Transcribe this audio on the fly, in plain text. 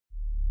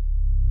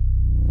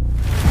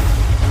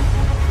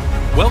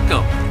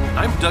Welcome.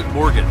 I'm Doug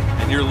Morgan,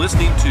 and you're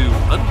listening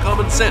to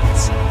Uncommon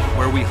Sense,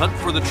 where we hunt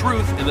for the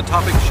truth in the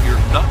topics you're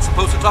not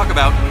supposed to talk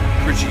about,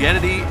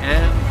 Christianity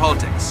and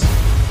politics.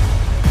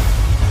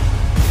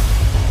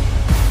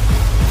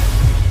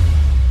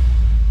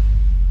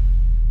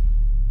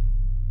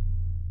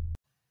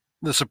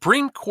 The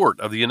Supreme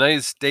Court of the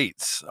United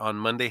States on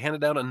Monday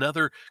handed out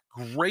another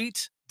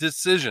great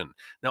decision.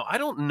 Now, I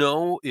don't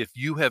know if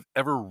you have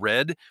ever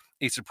read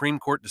a Supreme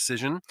Court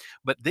decision,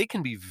 but they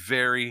can be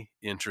very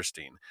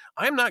interesting.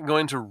 I'm not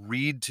going to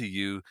read to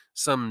you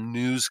some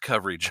news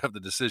coverage of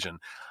the decision.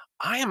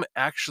 I am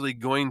actually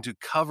going to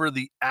cover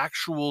the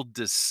actual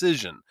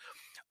decision.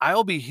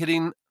 I'll be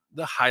hitting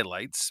the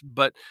highlights,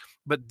 but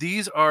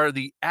these are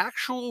the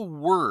actual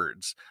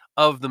words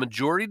of the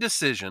majority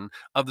decision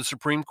of the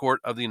Supreme Court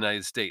of the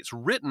United States,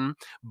 written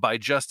by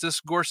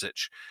Justice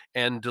Gorsuch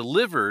and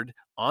delivered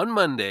on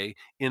Monday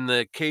in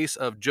the case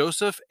of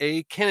Joseph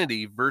A.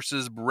 Kennedy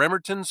versus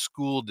Bremerton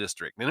School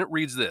District. And it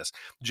reads this: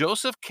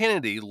 Joseph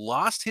Kennedy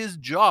lost his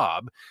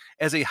job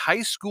as a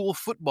high school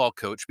football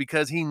coach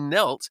because he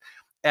knelt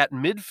at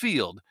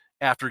midfield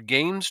after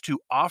games to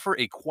offer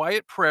a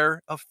quiet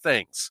prayer of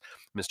thanks.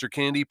 Mr.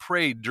 Kennedy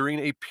prayed during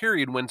a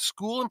period when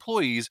school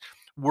employees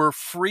were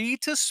free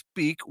to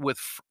speak with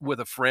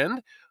a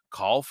friend,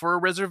 call for a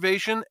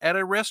reservation at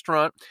a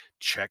restaurant,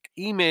 check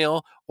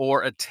email,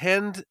 or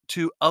attend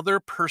to other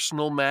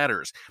personal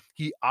matters.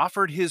 He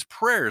offered his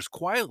prayers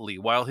quietly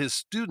while his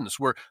students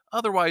were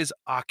otherwise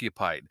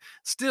occupied.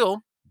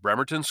 Still,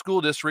 Bremerton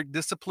School District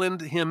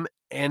disciplined him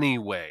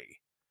anyway.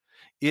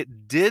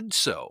 It did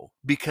so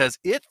because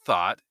it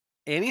thought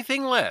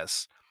anything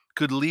less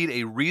could lead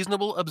a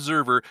reasonable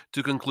observer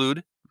to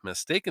conclude,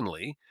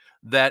 mistakenly,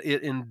 that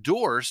it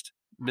endorsed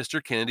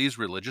Mr. Kennedy's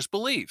religious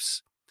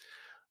beliefs.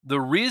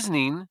 The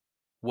reasoning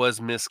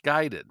was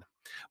misguided.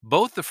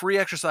 Both the free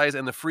exercise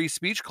and the free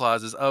speech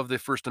clauses of the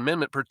First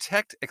Amendment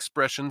protect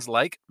expressions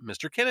like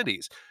Mr.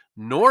 Kennedy's,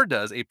 nor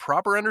does a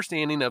proper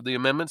understanding of the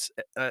amendment's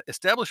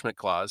Establishment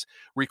Clause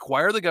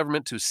require the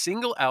government to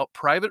single out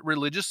private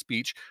religious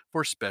speech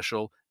for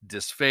special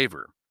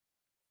disfavor.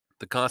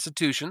 The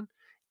Constitution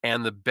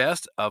and the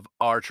best of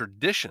our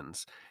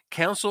traditions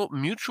counsel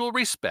mutual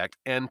respect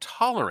and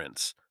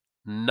tolerance,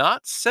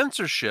 not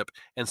censorship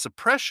and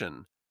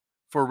suppression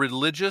for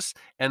religious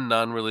and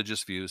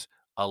non-religious views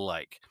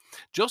alike.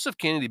 Joseph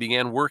Kennedy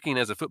began working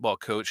as a football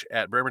coach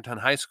at Bremerton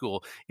High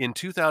School in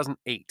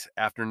 2008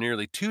 after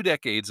nearly 2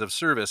 decades of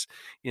service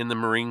in the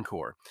Marine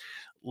Corps.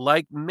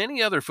 Like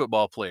many other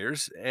football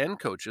players and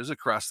coaches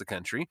across the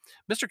country,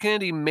 Mr.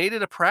 Kennedy made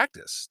it a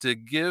practice to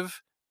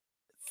give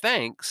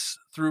thanks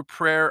through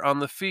prayer on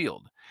the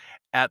field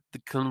at the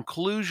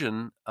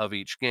conclusion of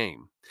each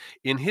game.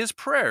 In his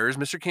prayers,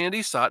 Mr.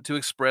 Kennedy sought to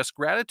express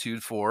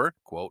gratitude for,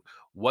 quote,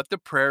 what the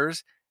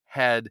prayers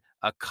had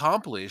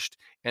accomplished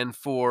and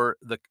for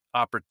the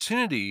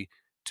opportunity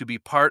to be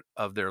part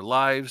of their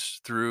lives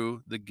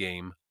through the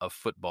game of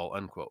football,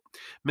 unquote.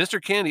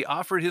 Mr. Kennedy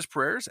offered his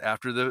prayers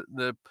after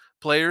the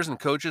players and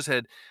coaches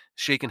had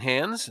shaken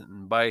hands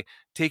by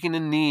taking a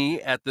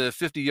knee at the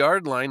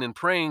 50-yard line and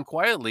praying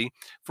quietly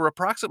for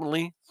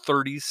approximately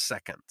 30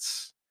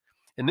 seconds.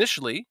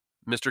 Initially,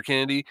 Mr.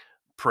 Kennedy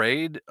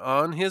prayed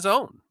on his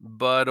own,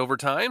 but over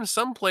time,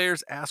 some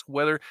players asked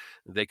whether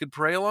they could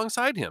pray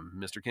alongside him.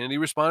 Mr. Kennedy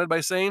responded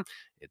by saying,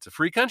 "It's a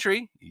free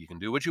country. You can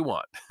do what you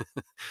want."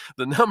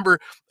 The number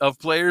of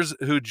players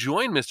who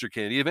joined Mr.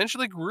 Kennedy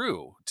eventually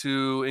grew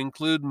to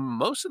include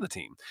most of the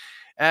team,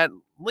 at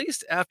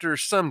least after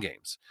some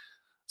games.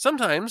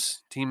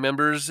 Sometimes team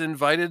members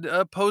invited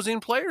opposing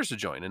players to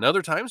join, and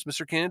other times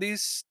Mr. Kennedy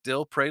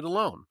still prayed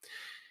alone.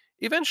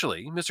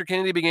 Eventually, Mr.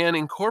 Kennedy began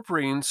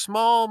incorporating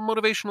small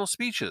motivational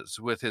speeches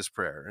with his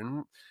prayer,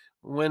 and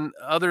when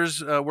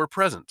others were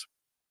present.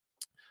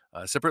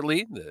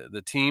 Separately,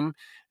 the team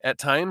at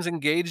times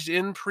engaged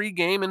in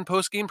pre-game and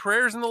post-game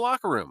prayers in the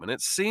locker room, and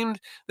it seemed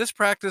this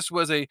practice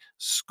was a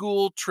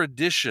school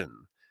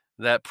tradition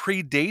that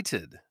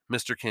predated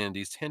Mr.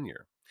 Kennedy's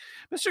tenure.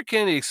 Mr.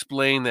 Kennedy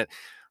explained that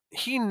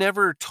he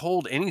never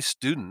told any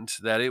student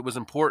that it was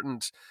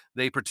important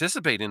they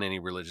participate in any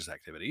religious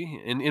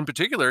activity. In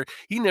particular,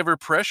 he never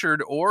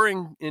pressured or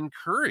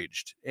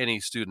encouraged any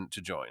student to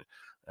join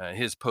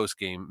his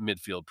post-game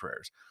midfield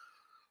prayers.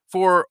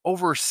 For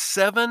over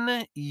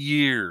 7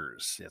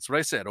 years, that's what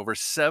I said, over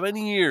 7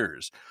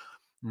 years,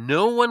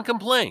 no one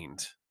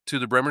complained to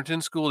the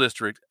Bremerton School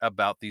District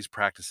about these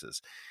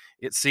practices.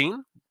 It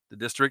seemed the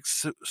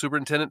district's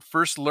superintendent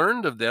first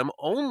learned of them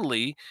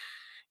only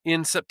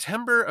in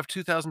September of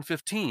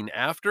 2015,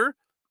 after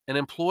an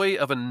employee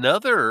of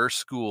another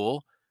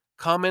school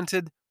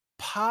commented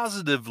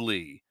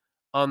positively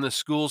on the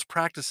school's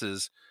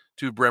practices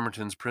to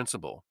Bremerton's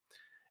principal.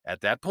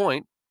 At that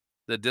point,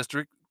 the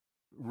district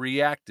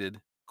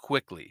reacted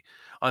quickly.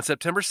 On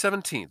September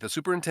 17th, the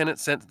superintendent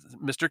sent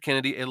Mr.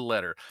 Kennedy a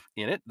letter.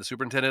 In it, the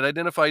superintendent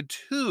identified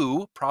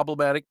 2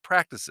 problematic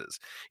practices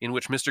in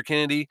which Mr.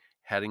 Kennedy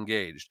had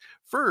engaged.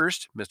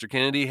 First, Mr.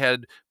 Kennedy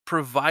had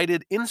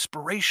provided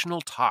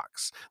inspirational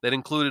talks that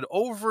included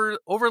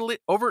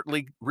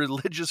overtly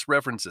religious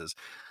references,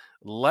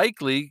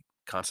 likely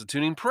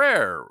constituting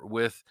prayer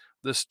with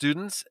the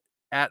students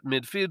at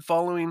midfield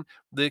following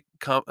the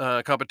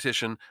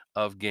competition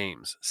of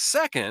games.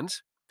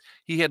 Second,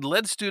 he had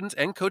led students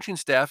and coaching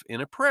staff in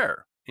a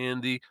prayer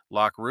in the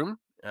locker room,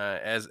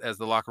 as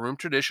the locker room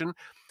tradition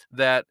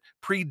that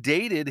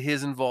predated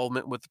his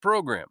involvement with the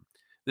program.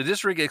 The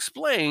district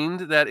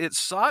explained that it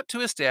sought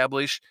to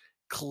establish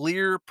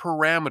clear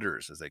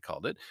parameters, as they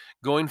called it,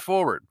 going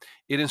forward.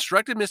 It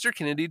instructed Mr.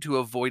 Kennedy to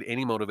avoid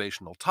any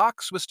motivational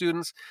talks with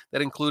students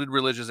that included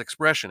religious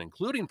expression,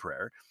 including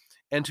prayer,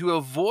 and to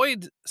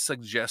avoid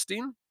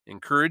suggesting,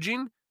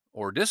 encouraging,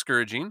 or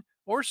discouraging,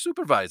 or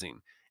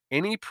supervising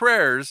any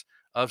prayers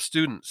of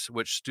students,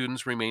 which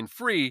students remain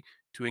free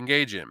to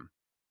engage in.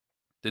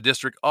 The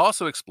district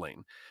also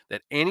explained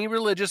that any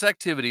religious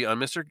activity on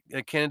Mr.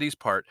 Kennedy's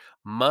part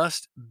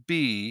must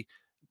be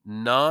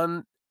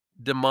non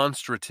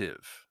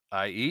demonstrative,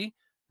 i.e.,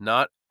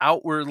 not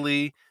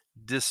outwardly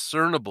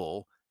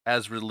discernible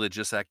as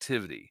religious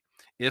activity.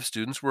 If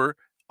students were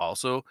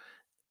also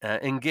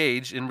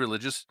engaged in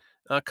religious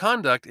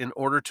conduct in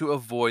order to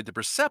avoid the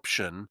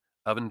perception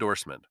of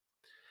endorsement.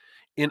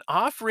 In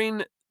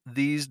offering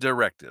these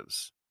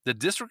directives, the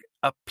district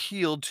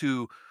appealed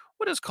to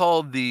what is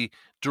called the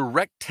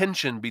direct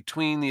tension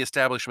between the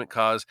establishment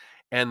cause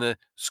and the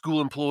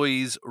school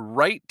employee's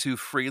right to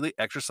freely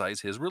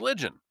exercise his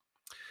religion.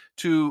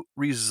 To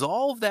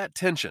resolve that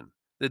tension,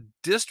 the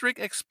district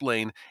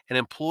explained an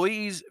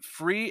employee's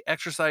free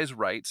exercise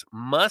rights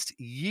must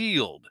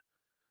yield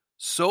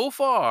so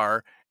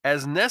far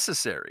as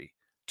necessary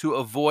to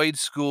avoid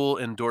school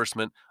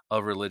endorsement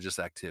of religious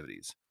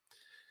activities.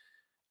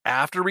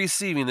 After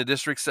receiving the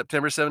district's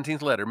September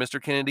 17th letter,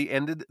 Mr. Kennedy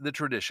ended the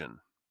tradition,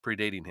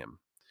 predating him,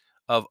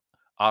 of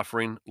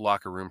offering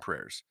locker room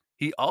prayers.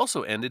 He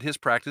also ended his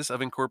practice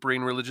of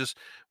incorporating religious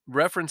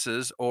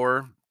references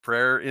or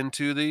prayer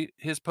into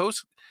his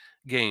post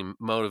game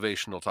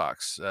motivational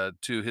talks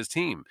to his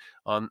team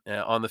on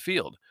the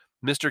field.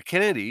 Mr.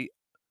 Kennedy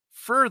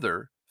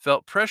further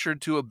felt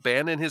pressured to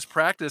abandon his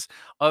practice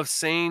of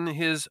saying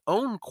his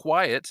own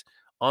quiet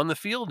on the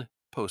field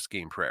post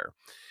game prayer.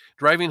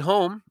 Driving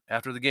home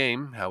after the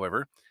game,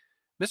 however,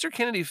 Mr.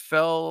 Kennedy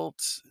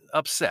felt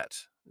upset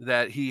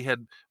that he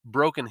had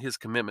broken his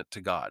commitment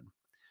to God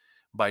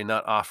by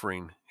not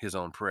offering his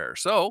own prayer.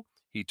 So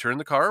he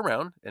turned the car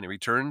around and he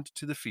returned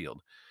to the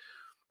field.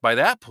 By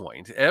that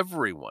point,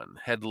 everyone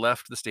had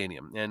left the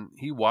stadium and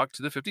he walked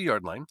to the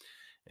 50-yard line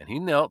and he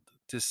knelt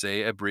to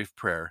say a brief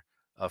prayer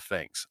of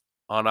thanks.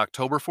 On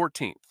October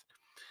 14th,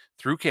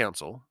 through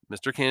council,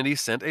 Mr. Kennedy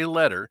sent a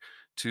letter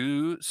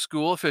to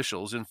school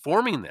officials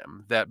informing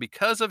them that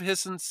because of his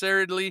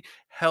sincerely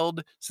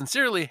held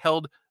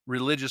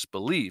religious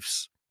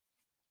beliefs,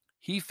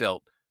 he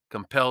felt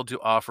compelled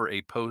to offer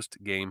a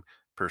post-game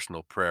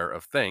personal prayer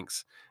of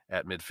thanks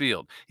at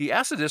midfield. He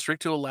asked the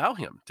district to allow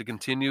him to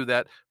continue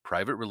that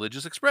private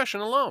religious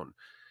expression alone,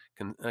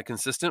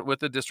 consistent with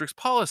the district's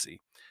policy.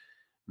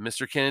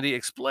 Mr. Kennedy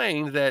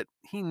explained that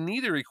he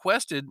neither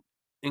requested,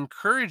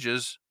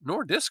 encourages,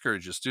 nor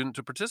discourages students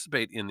to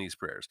participate in these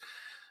prayers.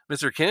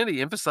 Mr.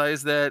 Kennedy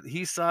emphasized that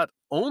he sought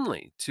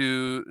only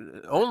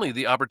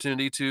the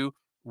opportunity to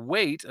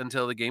wait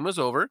until the game was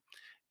over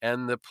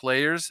and the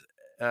players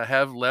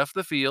have left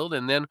the field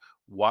and then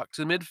walk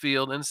to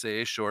midfield and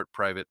say a short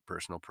private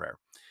personal prayer.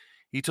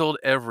 He told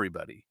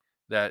everybody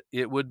that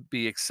it would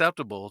be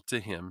acceptable to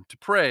him to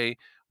pray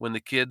when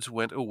the kids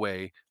went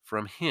away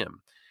from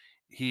him.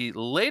 He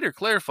later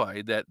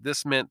clarified that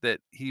this meant that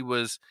he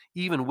was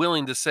even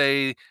willing to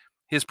say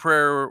his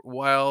prayer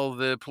while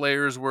the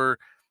players were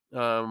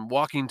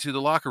walking to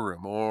the locker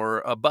room or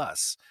a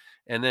bus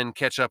and then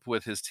catch up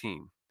with his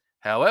team.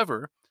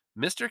 However,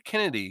 Mr.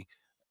 Kennedy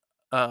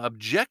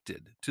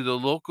objected to the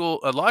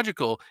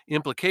logical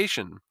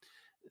implication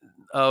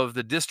of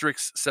the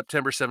district's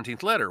September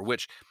 17th letter,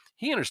 which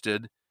he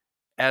understood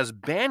as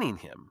banning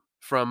him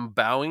from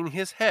bowing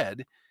his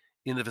head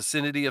in the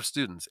vicinity of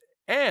students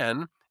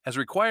and as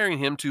requiring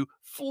him to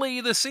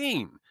flee the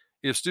scene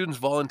if students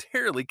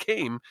voluntarily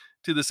came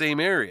to the same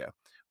area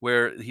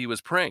where he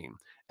was praying.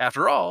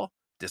 After all,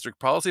 district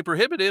policy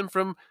prohibited him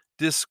from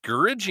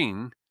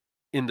discouraging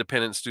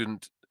independent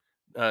student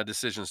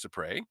decisions to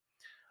pray.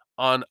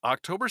 On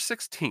October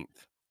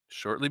 16th,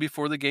 shortly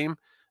before the game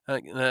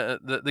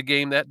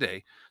that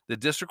day, the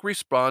district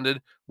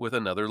responded with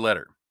another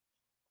letter.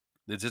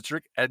 The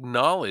district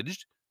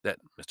acknowledged that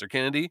Mr.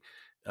 Kennedy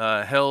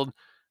held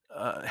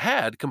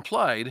had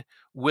complied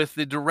with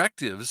the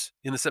directives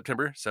in the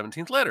September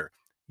 17th letter.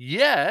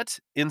 Yet,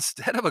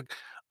 instead of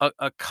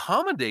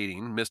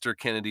accommodating Mr.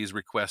 Kennedy's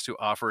request to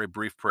offer a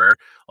brief prayer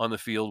on the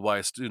field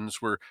while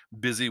students were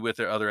busy with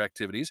their other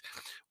activities,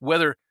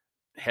 whether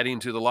heading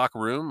to the locker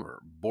room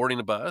or boarding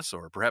a bus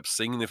or perhaps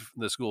singing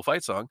the school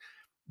fight song,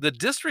 the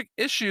district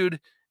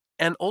issued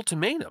an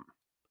ultimatum.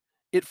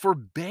 It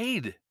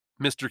forbade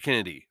Mr.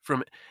 Kennedy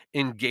from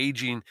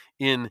engaging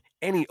in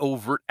any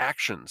overt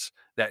actions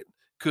that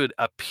could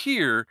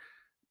appear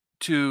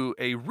to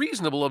a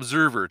reasonable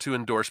observer to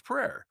endorse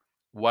prayer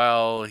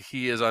while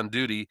he is on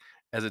duty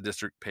as a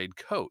district paid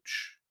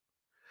coach.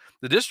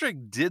 The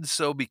district did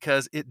so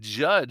because it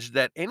judged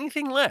that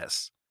anything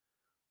less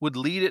would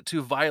lead it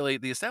to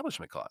violate the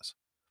Establishment Clause.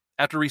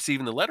 After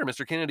receiving the letter,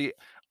 Mr. Kennedy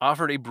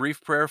offered a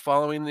brief prayer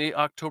following the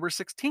October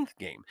 16th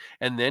game,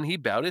 and then he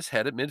bowed his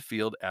head at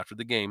midfield after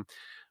the game.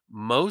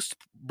 Most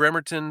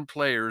Bremerton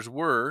players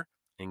were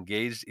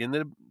engaged in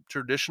the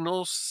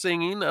traditional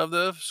singing of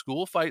the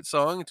school fight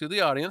song to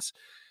the audience,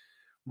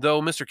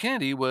 though Mr.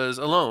 Kennedy was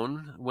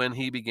alone when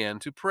he began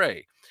to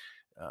pray.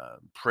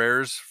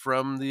 Prayers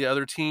from the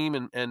other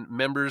team and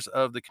members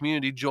of the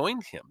community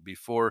joined him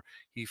before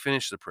he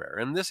finished the prayer.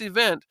 And this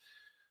event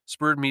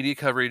spurred media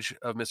coverage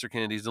of Mr.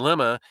 Kennedy's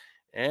dilemma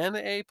and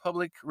a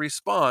public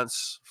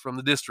response from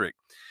the district.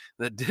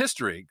 The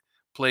district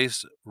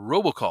placed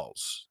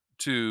robocalls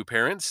to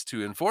parents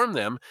to inform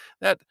them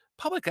that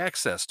public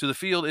access to the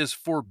field is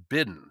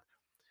forbidden.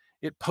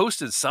 It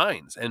posted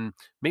signs and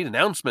made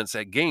announcements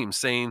at games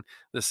saying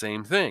the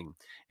same thing.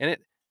 And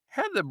it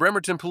had the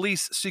Bremerton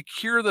police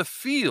secure the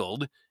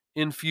field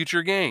in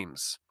future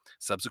games.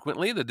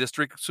 Subsequently, the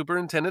district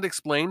superintendent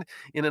explained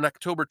in an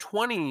October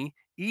 20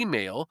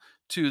 email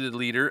to the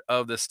leader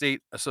of the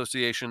State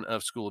Association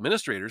of School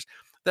Administrators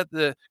that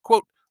the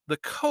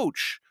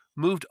coach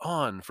moved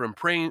on from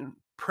praying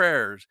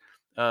prayers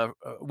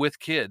with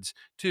kids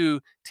to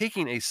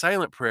taking a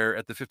silent prayer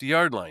at the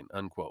 50-yard line,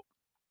 unquote.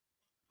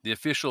 The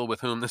official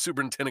with whom the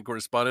superintendent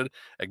corresponded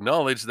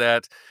acknowledged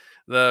that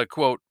the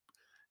quote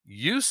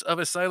use of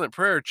a silent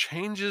prayer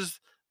changes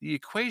the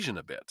equation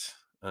a bit,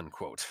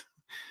 unquote.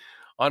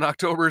 On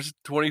October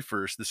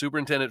 21st, the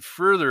superintendent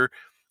further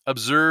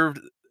observed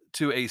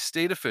to a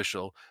state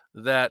official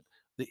that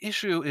the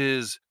issue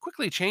is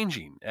quickly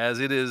changing as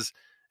it is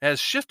has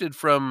shifted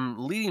from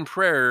leading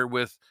prayer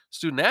with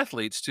student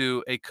athletes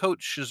to a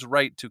coach's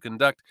right to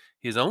conduct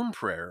his own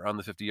prayer on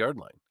the 50-yard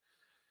line.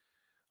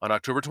 On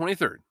October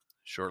 23rd,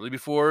 shortly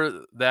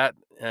before that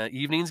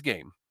evening's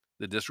game,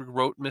 the district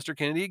wrote Mr.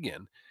 Kennedy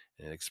again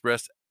and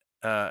expressed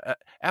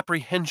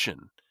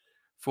apprehension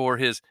for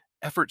his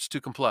efforts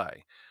to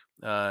comply,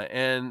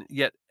 and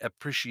yet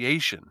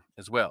appreciation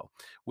as well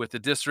with the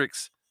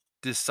district's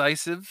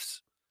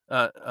decisives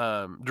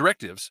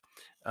directives,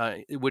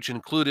 which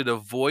included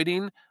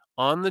avoiding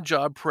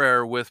on-the-job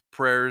prayer with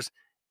prayers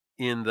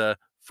in the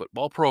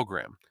football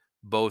program,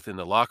 both in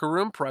the locker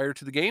room prior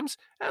to the games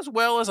as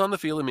well as on the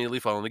field immediately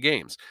following the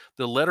games.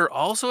 The letter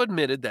also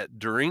admitted that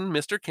during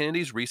Mr.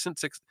 Kennedy's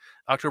recent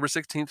October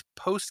 16th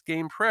post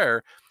game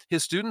prayer,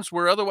 his students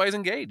were otherwise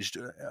engaged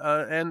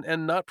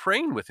and not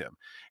praying with him,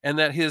 and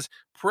that his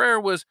prayer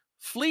was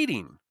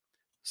fleeting.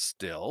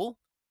 Still,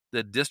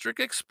 the district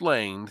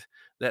explained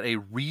that a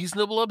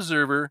reasonable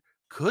observer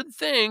could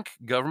think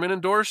government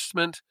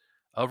endorsement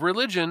of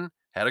religion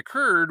had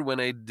occurred when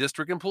a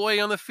district employee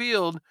on the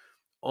field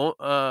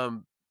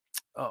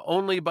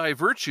only by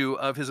virtue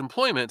of his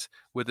employment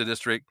with the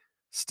district,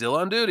 still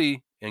on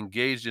duty,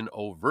 engaged in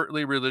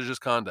overtly religious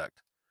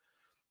conduct.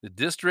 The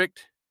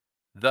district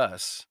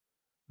thus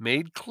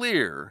made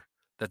clear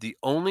that the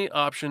only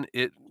option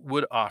it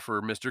would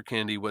offer Mr.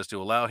 Kennedy was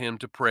to allow him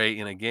to pray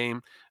in a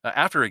game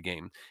after a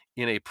game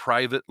in a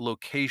private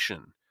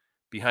location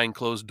behind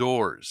closed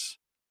doors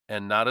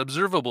and not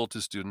observable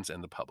to students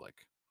and the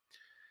public.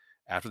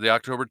 After the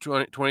October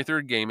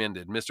 23rd game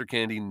ended, Mr.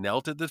 Kennedy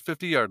knelt at the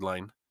 50-yard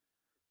line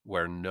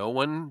where no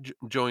one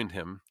joined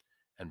him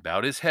and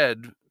bowed his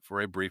head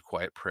for a brief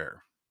quiet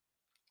prayer.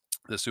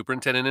 The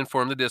superintendent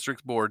informed the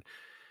district's board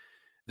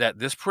that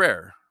this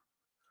prayer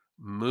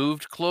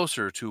moved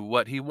closer to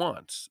what he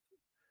wants,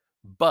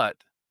 but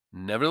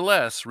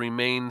nevertheless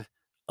remained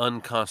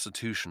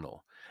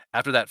unconstitutional.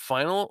 After that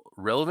final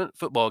relevant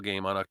football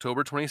game on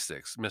October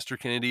 26th, Mr.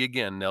 Kennedy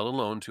again knelt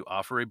alone to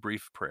offer a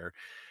brief prayer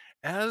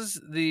as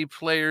the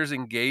players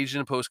engaged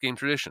in a post-game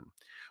tradition.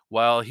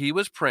 While he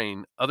was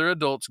praying, other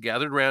adults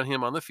gathered around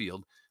him on the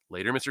field.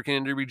 Later, Mr.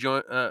 Kennedy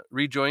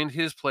rejoined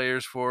his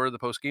players for the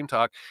post-game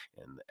talk,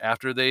 and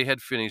after they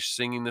had finished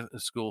singing the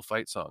school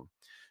fight song.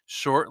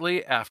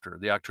 Shortly after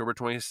the October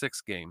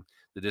 26th game,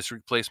 the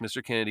district placed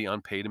Mr. Kennedy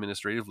on paid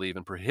administrative leave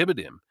and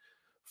prohibited him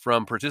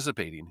from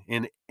participating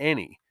in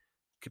any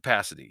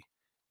capacity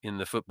in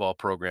the football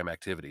program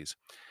activities.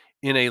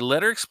 In a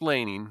letter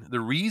explaining the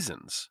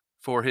reasons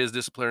for his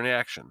disciplinary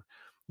action,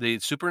 the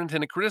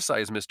superintendent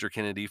criticized Mr.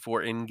 Kennedy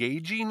for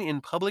engaging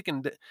in public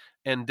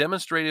and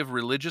demonstrative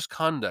religious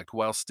conduct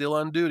while still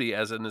on duty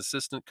as an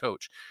assistant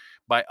coach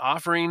by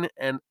offering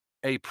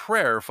a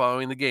prayer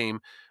following the game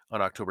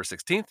on October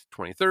 16th,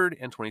 23rd,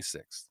 and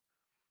 26th.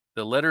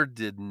 The letter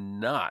did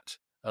not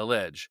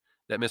allege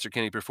that Mr.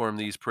 Kennedy performed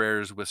these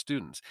prayers with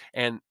students,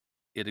 and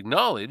it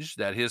acknowledged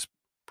that his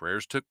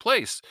prayers took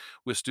place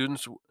with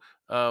students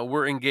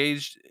were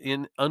engaged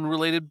in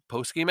unrelated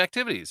post-game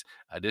activities.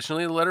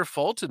 Additionally, the letter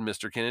faulted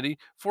Mr. Kennedy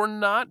for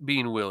not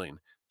being willing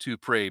to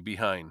pray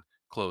behind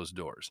closed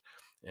doors.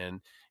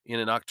 And in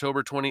an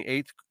October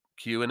 28th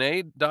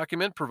Q&A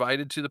document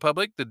provided to the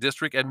public, the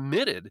district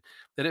admitted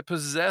that it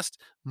possessed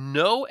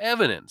no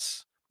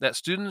evidence that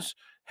students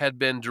had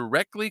been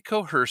directly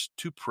coerced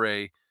to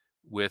pray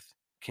with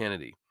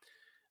Kennedy.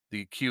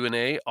 The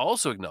Q&A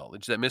also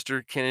acknowledged that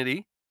Mr.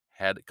 Kennedy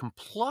had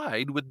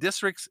complied with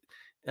district's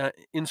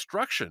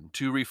instruction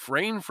to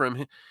refrain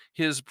from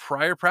his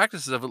prior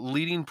practices of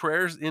leading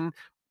prayers in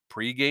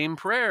pregame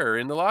prayer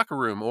in the locker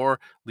room or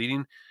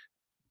leading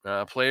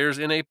players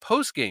in a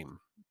post-game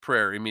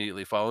prayer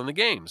immediately following the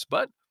games.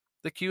 But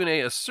the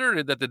Q&A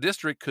asserted that the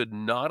district could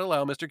not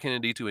allow Mr.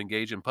 Kennedy to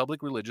engage in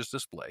public religious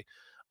display.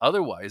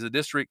 Otherwise, the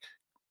district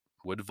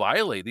would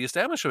violate the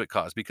Establishment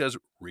Clause because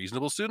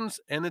reasonable students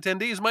and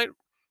attendees might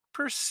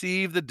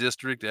perceive the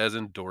district as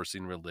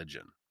endorsing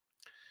religion.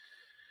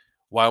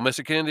 While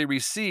Mr. Kennedy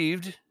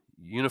received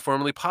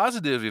uniformly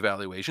positive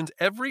evaluations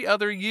every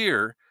other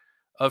year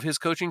of his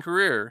coaching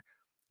career,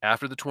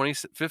 after the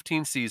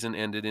 2015 season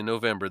ended in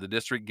November, the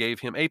district gave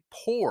him a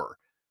poor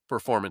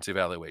performance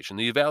evaluation.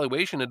 The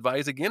evaluation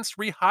advised against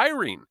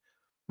rehiring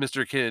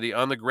Mr. Kennedy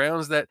on the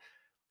grounds that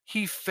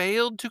he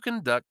failed to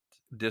conduct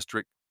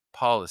district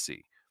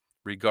policy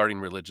regarding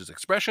religious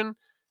expression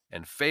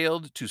and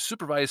failed to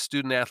supervise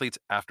student athletes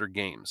after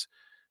games.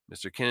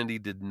 Mr. Kennedy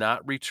did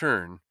not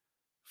return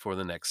for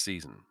the next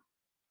season.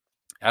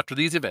 After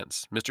these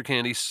events, Mr.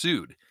 Kennedy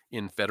sued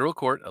in federal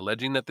court,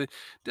 alleging that the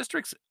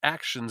district's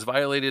actions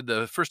violated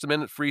the First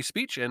Amendment free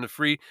speech and the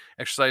free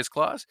exercise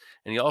clause,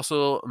 and he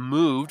also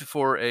moved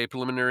for a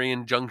preliminary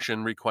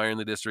injunction requiring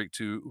the district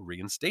to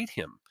reinstate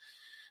him.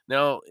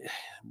 Now,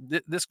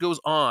 this goes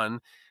on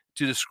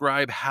to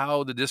describe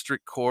how the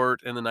district court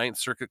and the Ninth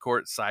Circuit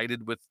Court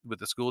sided with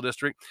the school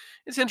district.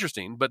 It's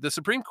interesting, but the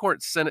Supreme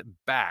Court sent it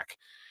back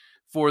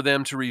for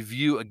them to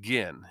review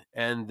again.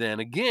 And then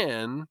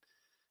again,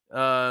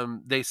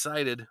 they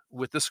sided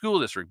with the school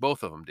district.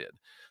 Both of them did.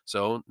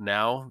 So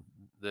now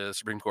the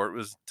Supreme Court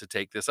was to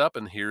take this up,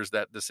 and here's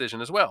that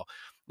decision as well.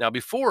 Now,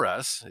 before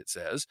us, it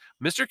says,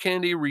 Mr.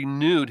 Kennedy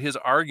renewed his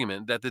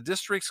argument that the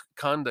district's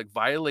conduct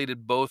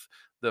violated both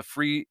the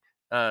free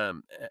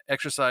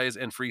exercise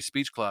and free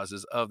speech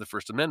clauses of the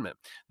First Amendment.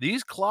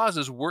 These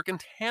clauses work in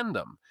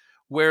tandem,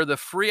 where the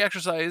free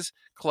exercise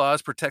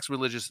clause protects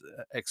religious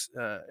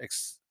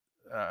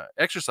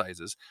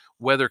exercises,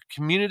 whether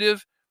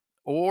commutative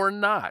or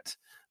not.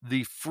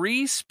 The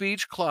free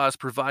speech clause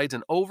provides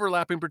an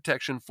overlapping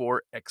protection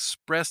for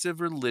expressive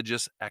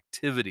religious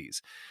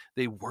activities.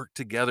 They work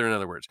together, in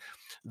other words.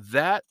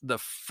 That the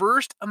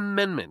First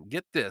Amendment,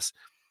 get this,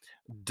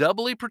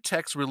 doubly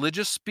protects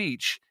religious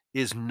speech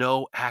is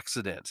no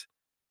accident.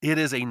 It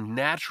is a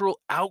natural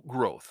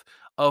outgrowth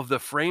of the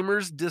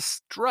framers'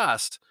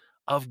 distrust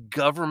of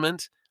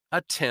government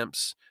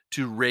attempts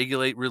to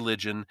regulate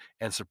religion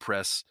and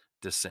suppress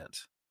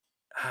dissent.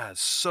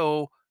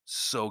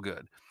 So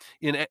good.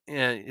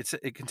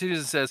 It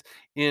continues. It says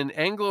in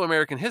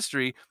Anglo-American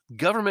history,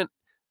 government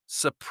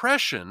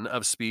suppression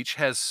of speech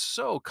has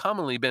so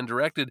commonly been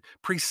directed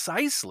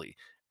precisely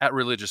at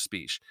religious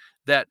speech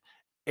that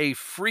a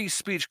free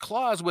speech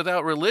clause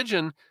without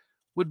religion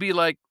would be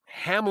like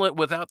Hamlet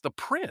without the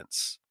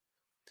prince.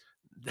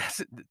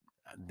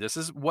 This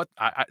is what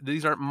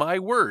these aren't my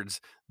words.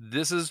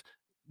 This is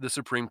the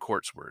Supreme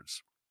Court's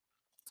words.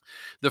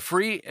 The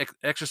free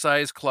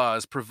exercise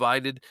clause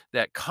provided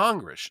that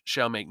Congress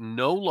shall make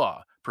no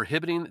law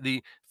prohibiting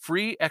the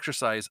free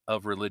exercise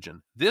of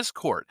religion. This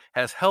court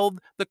has held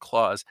the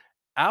clause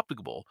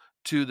applicable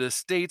to the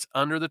states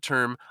under the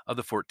term of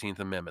the 14th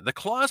Amendment. The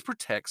clause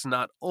protects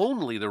not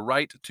only the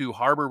right to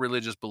harbor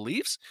religious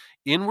beliefs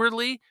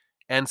inwardly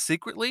and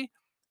secretly,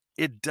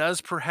 it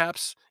does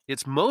perhaps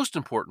its most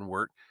important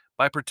work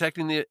by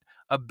protecting the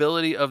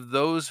ability of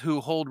those who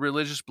hold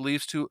religious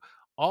beliefs to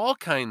all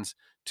kinds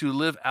to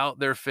live out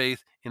their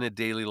faith in a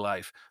daily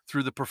life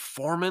through the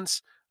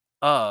performance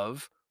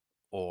of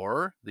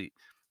or the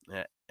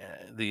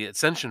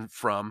ascension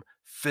from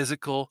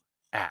physical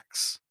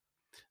acts.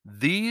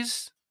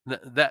 These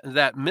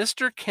that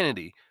Mr.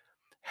 Kennedy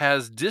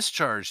has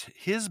discharged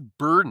his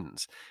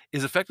burdens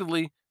is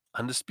effectively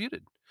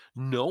undisputed.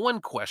 No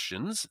one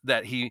questions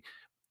that he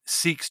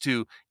seeks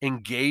to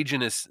engage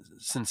in a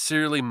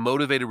sincerely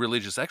motivated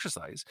religious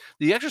exercise.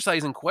 The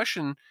exercise in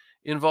question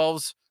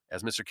involves,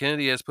 as Mr.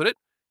 Kennedy has put it,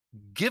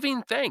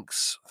 giving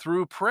thanks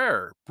through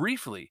prayer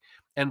briefly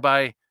and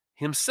by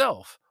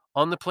himself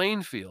on the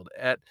playing field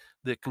at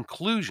the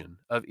conclusion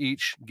of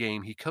each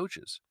game he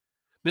coaches.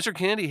 Mr.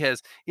 Kennedy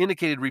has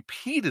indicated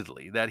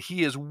repeatedly that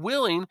he is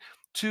willing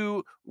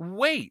to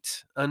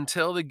wait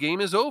until the game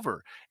is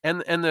over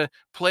and the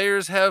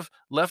players have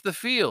left the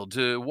field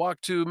to walk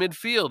to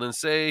midfield and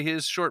say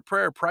his short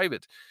prayer,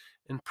 private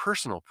and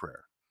personal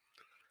prayer.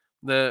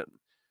 The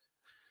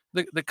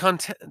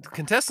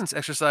contestants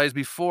exercise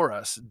before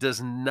us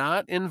does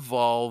not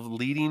involve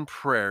leading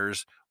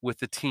prayers with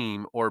the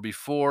team or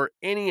before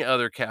any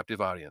other captive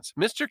audience.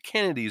 Mr.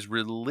 Kennedy's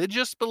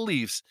religious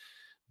beliefs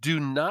do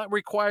not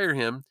require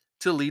him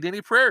to lead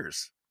any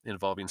prayers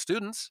involving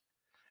students.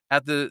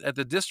 At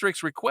the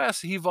district's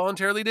request, he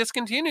voluntarily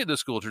discontinued the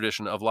school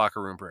tradition of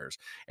locker room prayers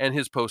and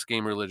his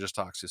post-game religious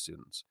talks to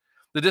students.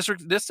 The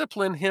district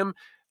disciplined him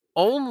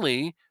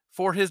only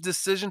for his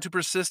decision to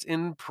persist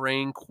in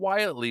praying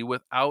quietly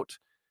without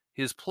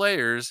his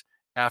players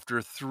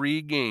after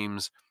 3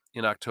 games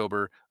in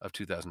October of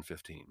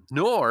 2015.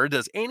 Nor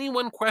does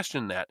anyone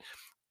question that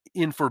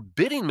in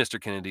forbidding Mr.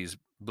 Kennedy's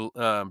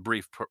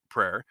brief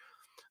prayer,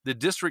 the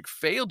district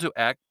failed to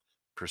act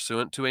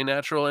pursuant to a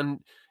natural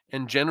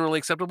and generally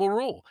acceptable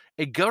rule.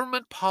 A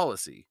government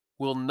policy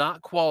will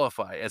not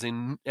qualify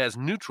as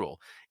neutral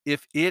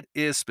if it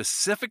is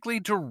specifically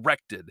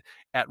directed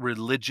at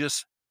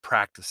religious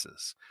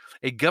practices.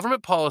 A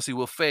government policy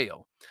will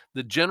fail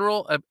the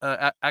general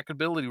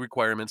applicability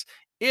requirements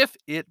if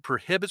it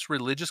prohibits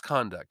religious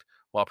conduct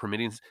while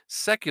permitting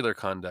secular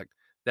conduct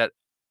that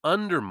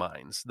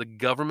undermines the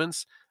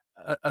government's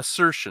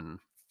assertion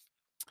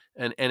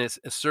and its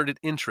asserted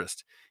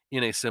interest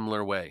in a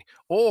similar way,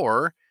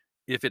 or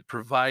if it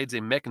provides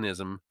a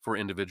mechanism for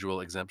individual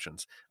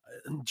exemptions.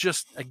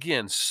 Just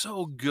again,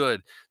 so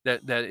good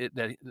that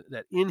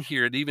in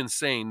here it even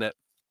saying that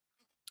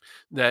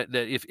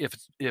if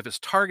it's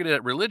targeted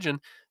at religion,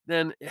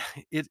 then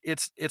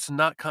it's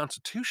not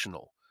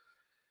constitutional.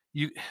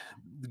 You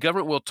the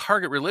government will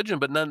target religion,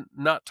 but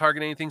not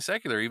target anything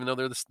secular, even though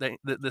they're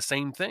the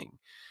same thing.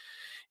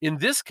 In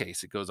this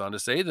case, it goes on to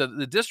say that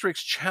the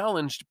district's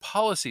challenged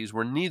policies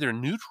were neither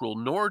neutral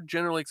nor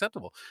generally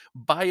acceptable.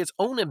 By its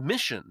own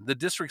admission, the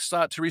district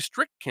sought to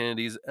restrict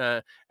Kennedy's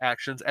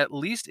actions, at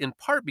least in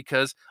part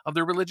because of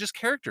their religious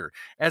character.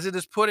 As it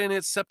is put in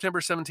its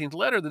September 17th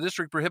letter, the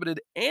district prohibited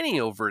any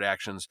overt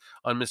actions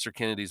on Mr.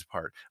 Kennedy's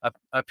part,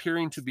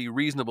 appearing to a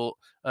reasonable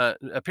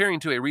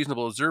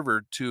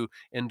observer to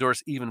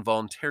endorse even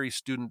voluntary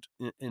student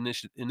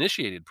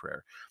initiated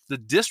prayer. The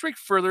district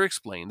further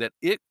explained that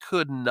it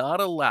could not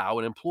allow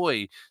an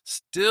employee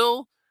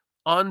still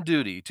on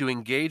duty to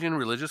engage in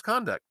religious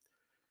conduct.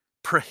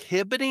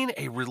 Prohibiting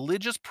a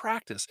religious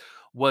practice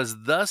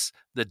was thus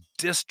the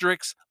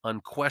district's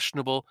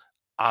unquestionable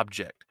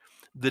object.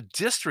 The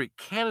district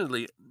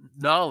candidly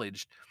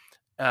acknowledged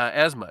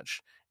as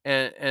much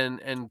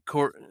and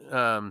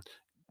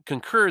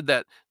concurred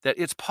that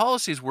its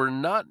policies were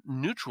not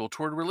neutral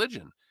toward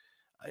religion.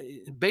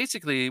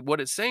 Basically,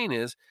 what it's saying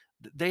is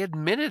they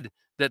admitted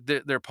that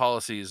their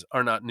policies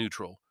are not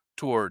neutral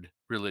toward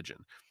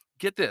religion.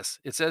 Get this,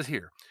 it says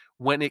here,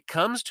 when it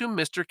comes to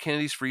Mr.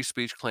 Kennedy's free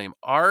speech claim,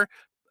 um,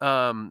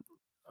 uh,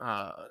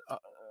 uh,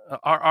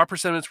 our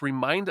precedents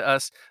remind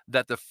us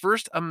that the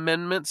First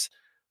Amendment's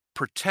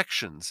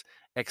protections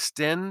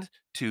extend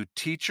to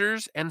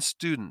teachers and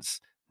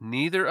students,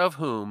 neither of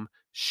whom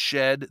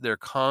shed their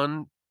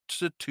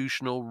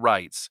constitutional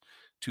rights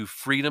to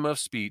freedom of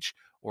speech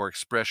or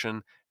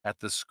expression at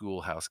the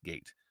schoolhouse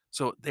gate.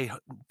 So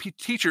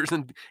teachers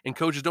and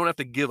coaches don't have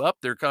to give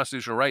up their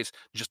constitutional rights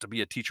just to be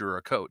a teacher or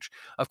a coach.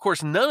 Of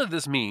course, none of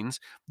this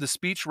means the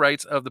speech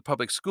rights of the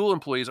public school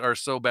employees are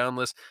so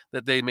boundless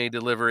that they may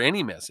deliver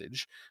any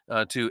message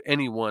to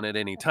anyone at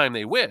any time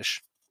they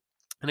wish,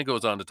 and it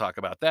goes on to talk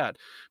about that,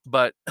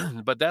 but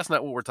but that's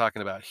not what we're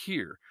talking about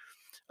here.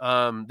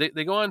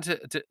 They go on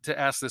to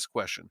ask this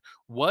question: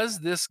 was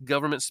this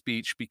government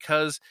speech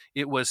because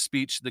it was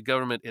speech the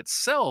government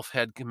itself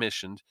had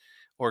commissioned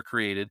or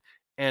created,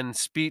 and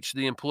speech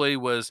the employee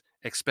was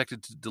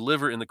expected to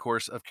deliver in the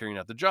course of carrying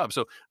out the job?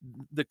 So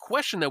the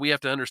question that we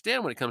have to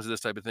understand when it comes to this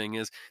type of thing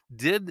is: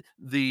 did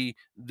the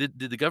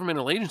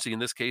governmental agency, in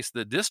this case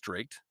the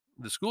district,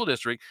 the school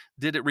district,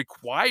 did it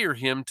require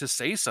him to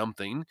say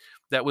something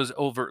that was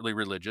overtly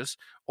religious,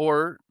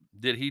 or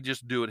did he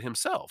just do it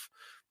himself?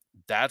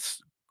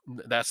 That's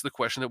that's the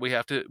question that we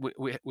have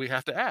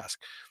to ask.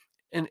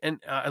 And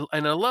I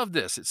love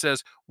this. It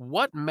says,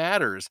 "What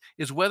matters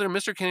is whether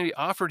Mr. Kennedy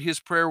offered his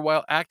prayer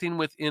while acting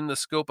within the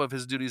scope of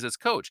his duties as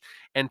coach."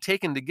 And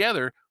taken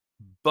together,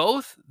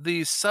 both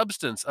the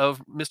substance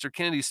of Mr.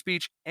 Kennedy's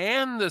speech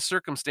and the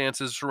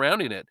circumstances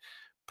surrounding it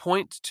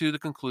point to the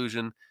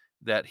conclusion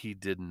that he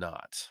did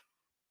not.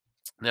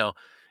 Now,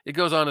 it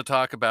goes on to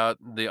talk about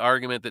the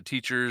argument that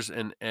teachers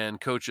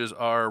and coaches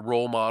are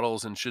role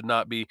models and should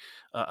not be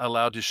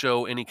allowed to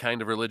show any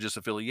kind of religious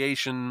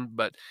affiliation.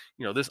 But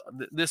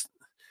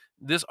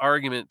this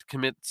argument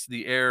commits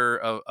the error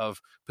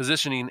of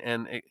positioning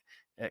an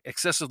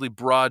excessively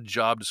broad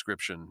job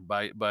description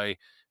by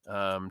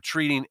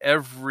treating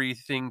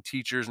everything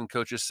teachers and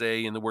coaches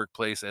say in the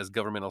workplace as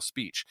governmental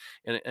speech,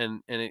 and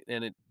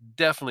it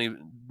definitely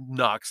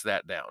knocks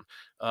that down.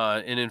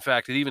 And in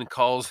fact, it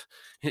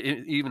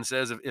even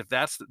says if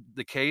that's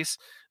the case,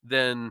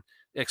 then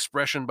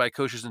expression by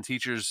coaches and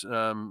teachers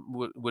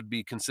would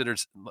be considered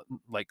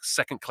like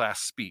second class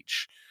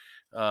speech.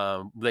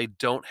 They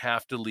don't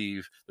have to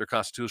leave their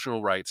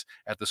constitutional rights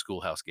at the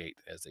schoolhouse gate,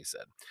 as they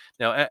said.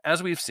 Now,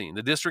 as we've seen,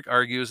 the district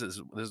argues is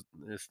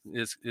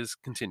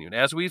continuing.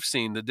 As we've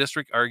seen, the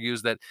district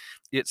argues that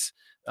its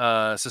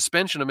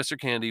suspension of Mr.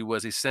 Kennedy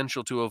was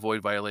essential to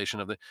avoid violation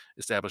of the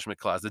Establishment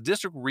Clause. The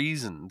district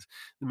reasoned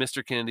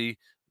Mr.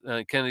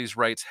 Kennedy's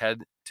rights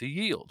had to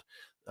yield.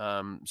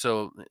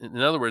 So,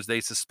 in other words, they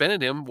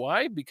suspended him.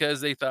 Why?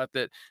 Because they thought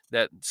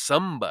that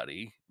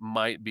somebody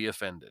might be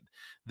offended.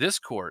 This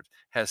court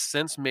has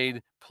since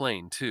made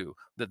plain, too,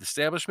 that the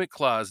Establishment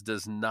Clause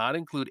does not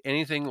include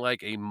anything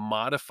like a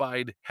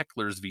modified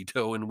heckler's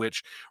veto, in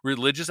which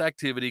religious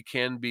activity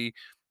can be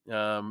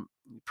um,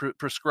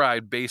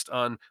 prescribed based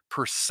on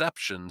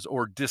perceptions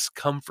or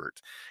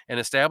discomfort. An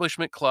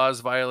Establishment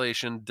Clause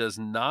violation does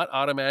not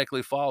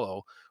automatically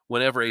follow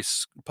whenever a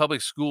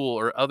public school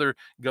or other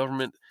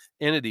government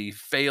entity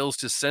fails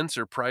to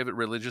censor private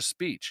religious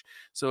speech.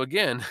 So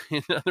again,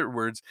 in other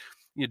words,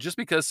 just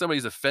because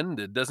somebody's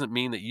offended doesn't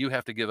mean that you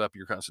have to give up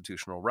your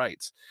constitutional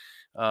rights.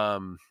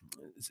 Um,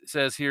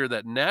 Says here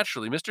that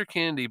naturally, Mr.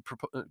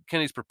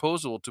 Kennedy's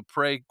proposal to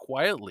pray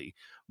quietly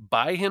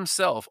by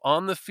himself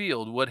on the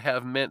field would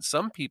have meant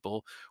some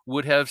people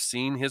would have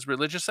seen his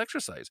religious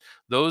exercise.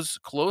 Those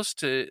close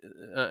to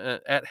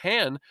at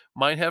hand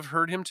might have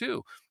heard him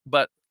too.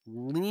 But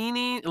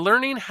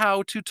learning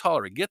how to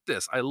tolerate, get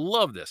this, I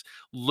love this,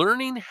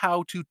 learning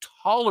how to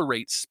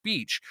tolerate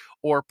speech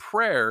or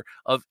prayer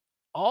of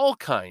all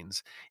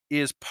kinds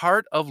is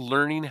part of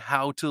learning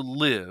how to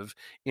live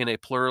in a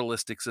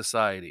pluralistic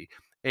society,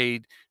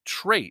 a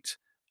trait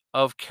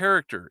of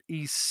character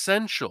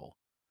essential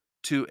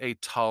to a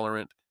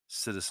tolerant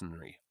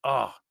citizenry.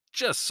 Oh,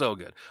 just so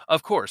good.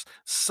 Of course,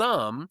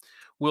 some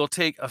will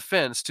take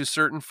offense to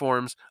certain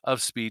forms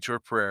of speech or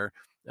prayer.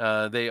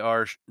 They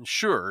are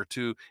sure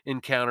to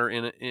encounter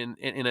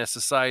in a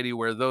society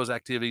where those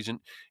activities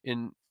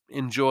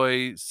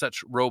enjoy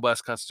such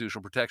robust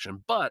constitutional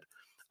protection. But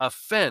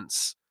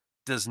offense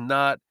does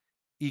not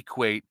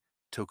equate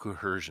to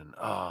coercion.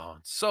 Oh,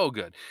 so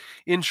good.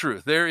 In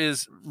truth, there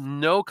is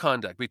no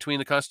conduct between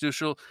the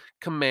constitutional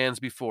commands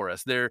before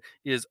us. There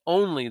is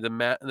only the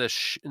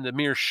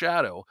mere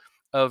shadow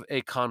of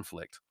a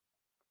conflict,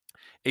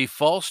 a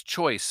false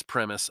choice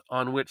premise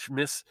on which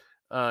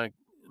uh,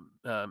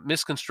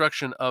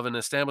 misconstruction of an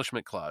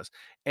establishment clause.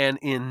 And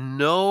in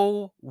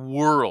no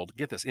world,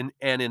 get this, in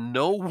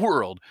no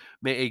world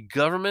may a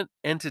government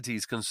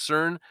entity's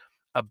concern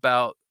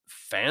about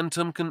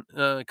phantom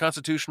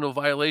constitutional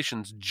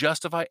violations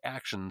justify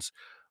actions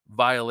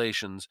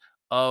violations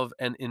of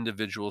an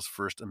individual's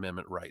First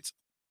Amendment rights.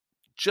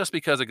 Just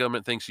because a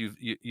government thinks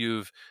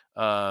you've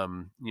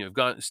gone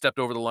stepped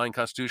over the line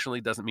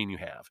constitutionally doesn't mean you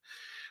have.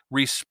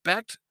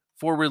 Respect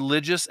for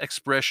religious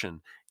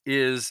expression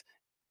is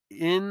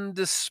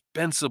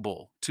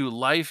indispensable to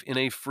life in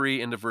a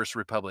free and diverse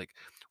republic,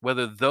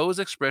 whether those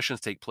expressions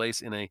take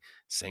place in a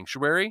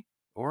sanctuary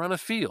or on a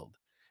field,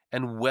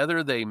 and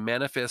whether they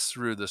manifest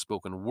through the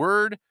spoken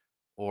word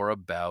or a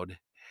bowed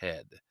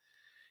head.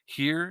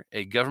 Here,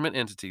 a government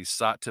entity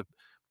sought to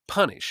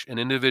punish an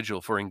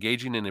individual for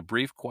engaging in a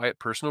brief, quiet,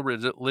 personal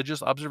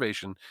religious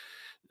observation,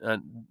 uh,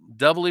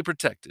 doubly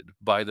protected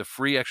by the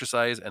free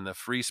exercise and the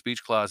free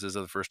speech clauses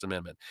of the First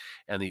Amendment.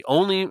 And the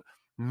only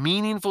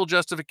meaningful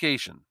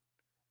justification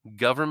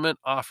government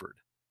offered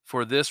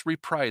for this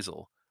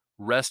reprisal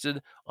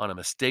rested on a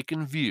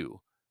mistaken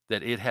view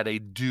that it had a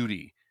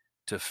duty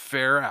to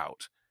ferret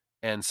out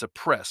and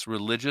suppress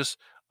religious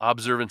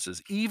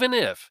observances, even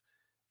if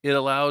it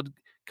allowed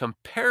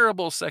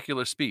comparable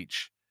secular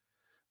speech.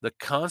 The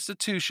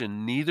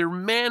Constitution neither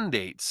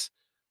mandates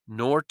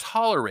nor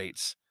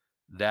tolerates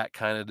that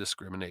kind of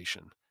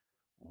discrimination.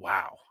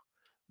 Wow.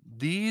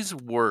 These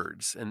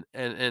words and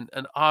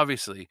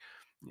obviously,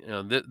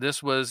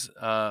 this was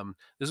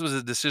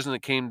a decision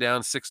that came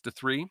down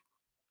 6-3.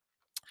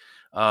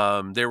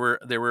 There were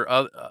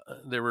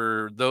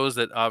those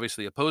that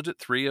obviously opposed it.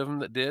 3 of them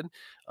that did.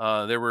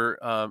 There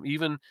were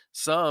even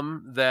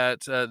some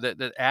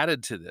that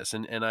added to this,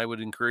 and I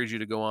would encourage you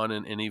to go on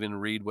and even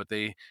read what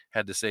they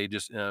had to say.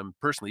 Just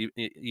personally,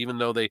 even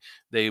though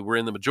they were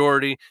in the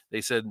majority,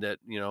 they said that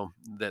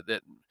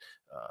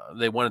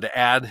they wanted to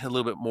add a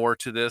little bit more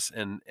to this,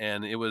 and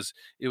it was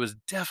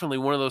definitely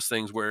one of those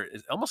things where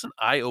it's almost an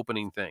eye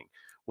opening thing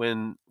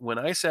when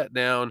I sat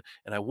down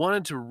and I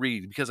wanted to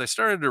read, because I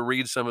started to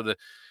read some of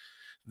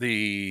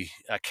the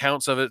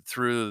accounts of it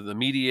through the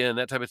media and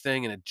that type of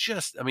thing, and it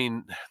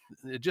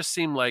just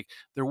seemed like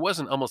there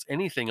wasn't almost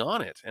anything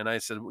on it. And I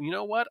said, well, you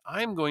know what, what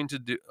I'm going to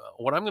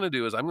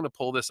do is I'm going to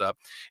pull this up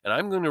and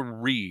I'm going to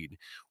read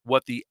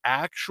what the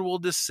actual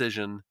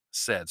decision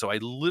said. So I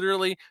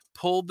literally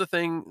pulled the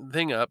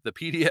thing up, the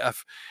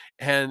PDF,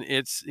 and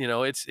it's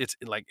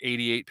like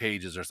 88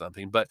 pages or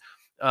something. But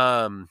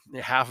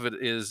half of it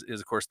is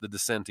of course the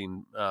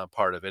dissenting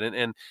part of it,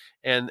 and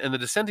the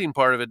dissenting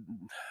part of it,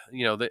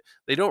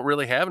 they don't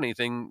really have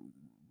anything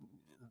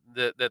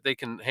that they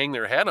can hang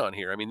their hat on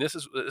here. I mean, this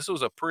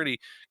was a pretty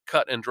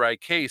cut and dry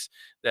case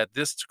that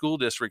this school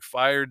district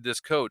fired this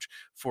coach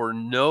for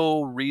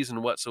no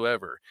reason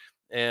whatsoever.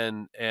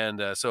 And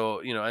so,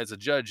 as a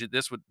judge,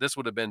 this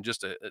would have been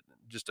just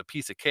a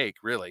piece of cake,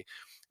 really.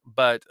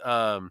 But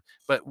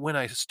when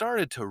I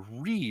started to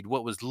read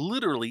what was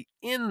literally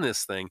in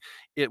this thing,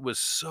 it was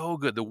so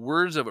good. The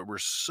words of it were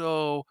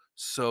so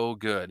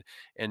good,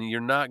 and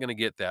you're not going to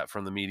get that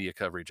from the media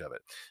coverage of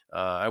it.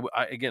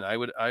 Again, I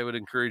would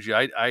encourage you.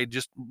 I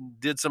just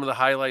did some of the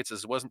highlights.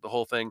 As it wasn't the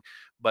whole thing,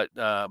 but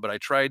I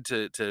tried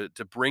to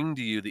bring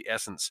to you the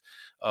essence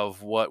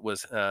of what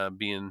was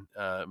being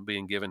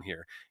given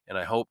here, and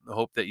I hope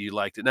that you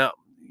liked it. Now,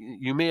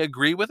 you may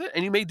agree with it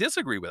and you may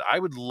disagree with it. I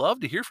would love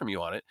to hear from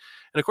you on it.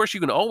 And of course,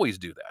 you can always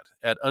do that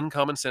at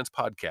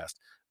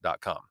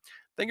uncommonsensepodcast.com.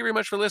 Thank you very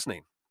much for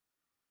listening.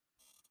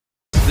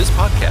 This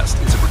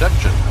podcast is a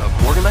production of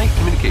Morganite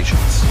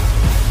Communications.